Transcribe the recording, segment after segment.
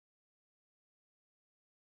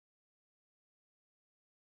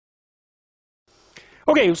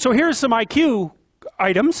Okay, so here's some IQ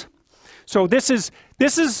items. So this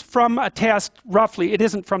is from a test, roughly. It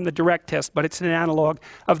isn't from the direct test, but it's an analog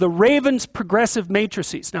of the Raven's progressive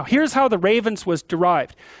matrices. Now here's how the Raven's was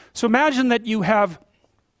derived. So imagine that you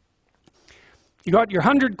got your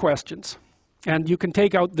 100 questions, and you can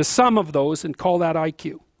take out the sum of those and call that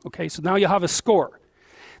IQ. Okay, so now you have a score.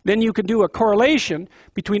 Then you can do a correlation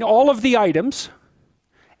between all of the items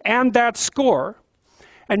and that score,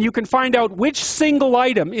 and you can find out which single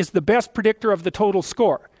item is the best predictor of the total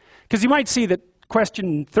score. Because you might see that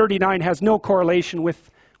question 39 has no correlation with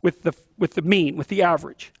the mean, with the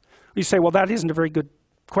average. You say, well, that isn't a very good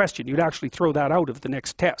question. You'd actually throw that out of the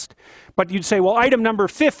next test. But you'd say, well, item number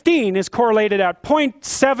 15 is correlated at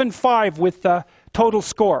 0.75 with the total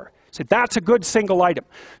score. So that's a good single item.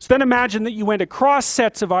 So then imagine that you went across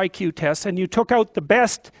sets of IQ tests and you took out the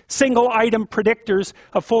best single item predictors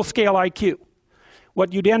of full-scale IQ.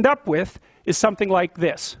 What you'd end up with is something like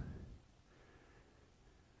this.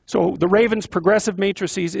 So the Raven's progressive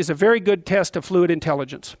matrices is a very good test of fluid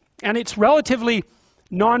intelligence. And it's relatively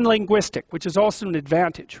non-linguistic, which is also an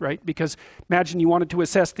advantage, right? Because imagine you wanted to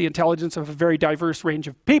assess the intelligence of a very diverse range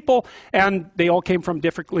of people, and they all came from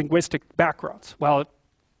different linguistic backgrounds. Well,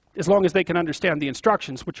 as long as they can understand the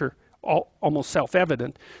instructions, which are almost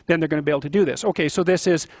self-evident, then they're going to be able to do this. Okay, so this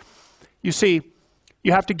is, you see,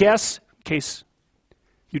 you have to guess, in case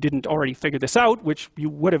you didn't already figure this out, which you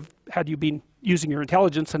would have had you been using your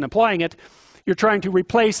intelligence and applying it. You're trying to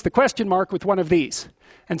replace the question mark with one of these.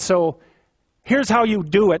 And so here's how you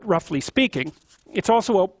do it, roughly speaking. It's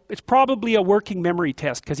probably a working memory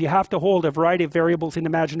test, because you have to hold a variety of variables in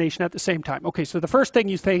imagination at the same time. Okay, so the first thing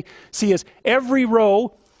you see is every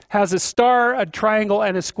row has a star, a triangle,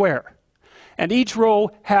 and a square. And each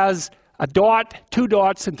row has a dot, 2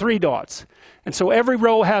 dots, and 3 dots. And so every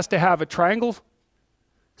row has to have a triangle,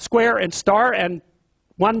 square, and star, and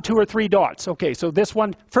 1, 2, or 3 dots. Okay, so this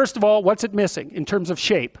one, first of all, what's it missing in terms of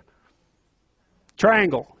shape?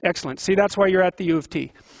 Triangle. Excellent. See, that's why you're at the U of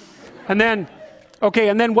T. And then, okay,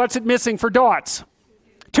 and then what's it missing for dots?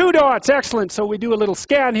 2 dots. Excellent. So we do a little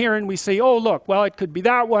scan here and we say, oh, look, well, it could be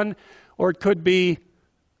that one, or it could be,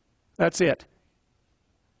 that's it.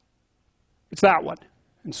 It's that one.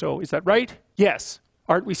 And so, is that right? Yes.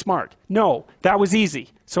 Aren't we smart? No, that was easy.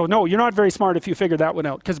 So no, you're not very smart if you figure that one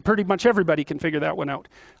out, because pretty much everybody can figure that one out.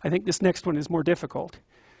 I think this next one is more difficult.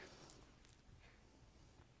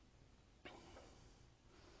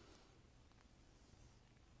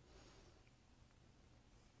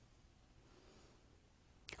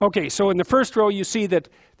 Okay, so in the first row you see that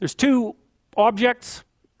there's 2 objects,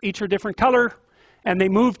 each are different color, and they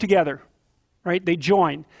move together, right? They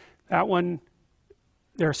join. That one,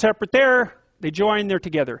 they're separate there. They join, they're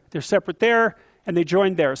together. They're separate there, and they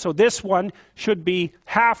join there. So this one should be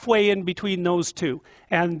halfway in between those 2.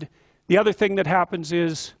 And the other thing that happens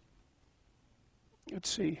is, let's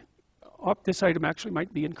see, this item actually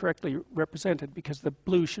might be incorrectly represented because the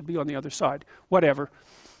blue should be on the other side. Whatever.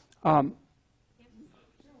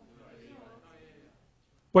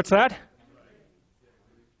 What's that?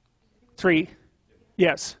 3.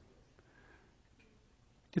 Yes.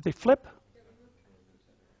 Did they flip?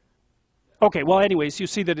 Okay, well anyways, you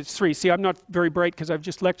see that it's 3. See, I'm not very bright because I've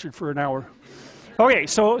just lectured for an hour. Okay,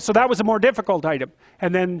 so that was a more difficult item.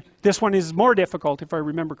 And then this one is more difficult, if I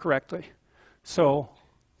remember correctly. So,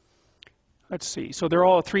 let's see. So they're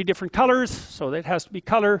all 3 different colors, so that has to be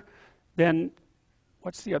color. Then,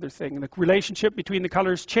 what's the other thing? The relationship between the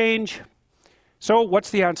colors change. So, what's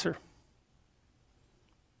the answer?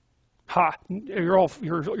 Ha, you're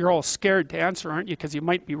all scared to answer, aren't you? Because you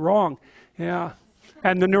might be wrong. Yeah.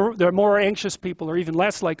 And the more anxious people are even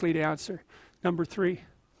less likely to answer. Number 3.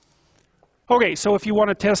 Okay, so if you want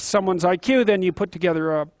to test someone's IQ, then you put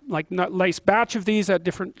together a nice batch of these at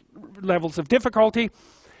different levels of difficulty,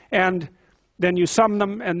 and then you sum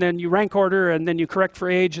them, and then you rank order, and then you correct for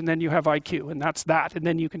age, and then you have IQ, and that's that. And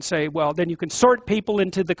then you can say, well, then you can sort people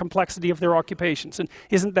into the complexity of their occupations. And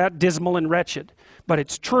isn't that dismal and wretched? But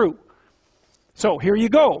it's true. So here you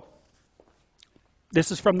go. This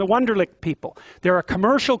is from the Wonderlic people. They're a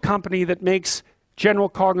commercial company that makes general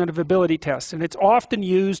cognitive ability tests, and it's often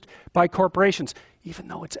used by corporations, even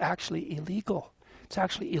though it's actually illegal. It's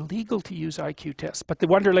actually illegal to use IQ tests, but the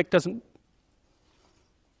Wonderlic doesn't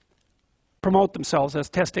promote themselves as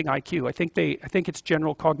testing IQ. I think it's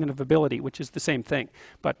general cognitive ability, which is the same thing,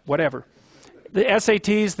 but whatever. The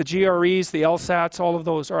SATs, the GREs, the LSATs, all of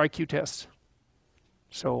those are IQ tests.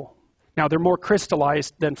 So now, they're more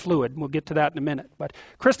crystallized than fluid, and we'll get to that in a minute. But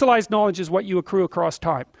crystallized knowledge is what you accrue across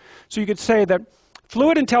time. So you could say that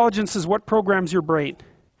fluid intelligence is what programs your brain.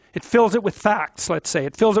 It fills it with facts, let's say.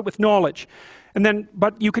 It fills it with knowledge. And then,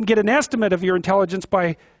 but you can get an estimate of your intelligence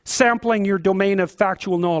by sampling your domain of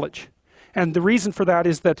factual knowledge. And the reason for that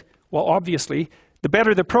is that, well, obviously, the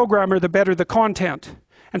better the programmer, the better the content.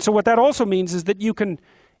 And so what that also means is that you could,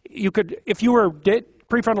 if your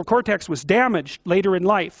prefrontal cortex was damaged later in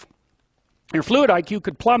life, your fluid IQ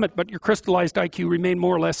could plummet, but your crystallized IQ remain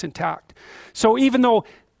more or less intact. So even though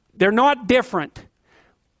they're not different,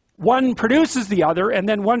 one produces the other, and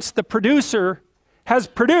then once the producer has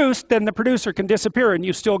produced, then the producer can disappear and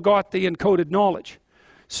you still got the encoded knowledge.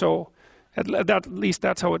 So at least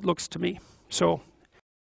that's how it looks to me. So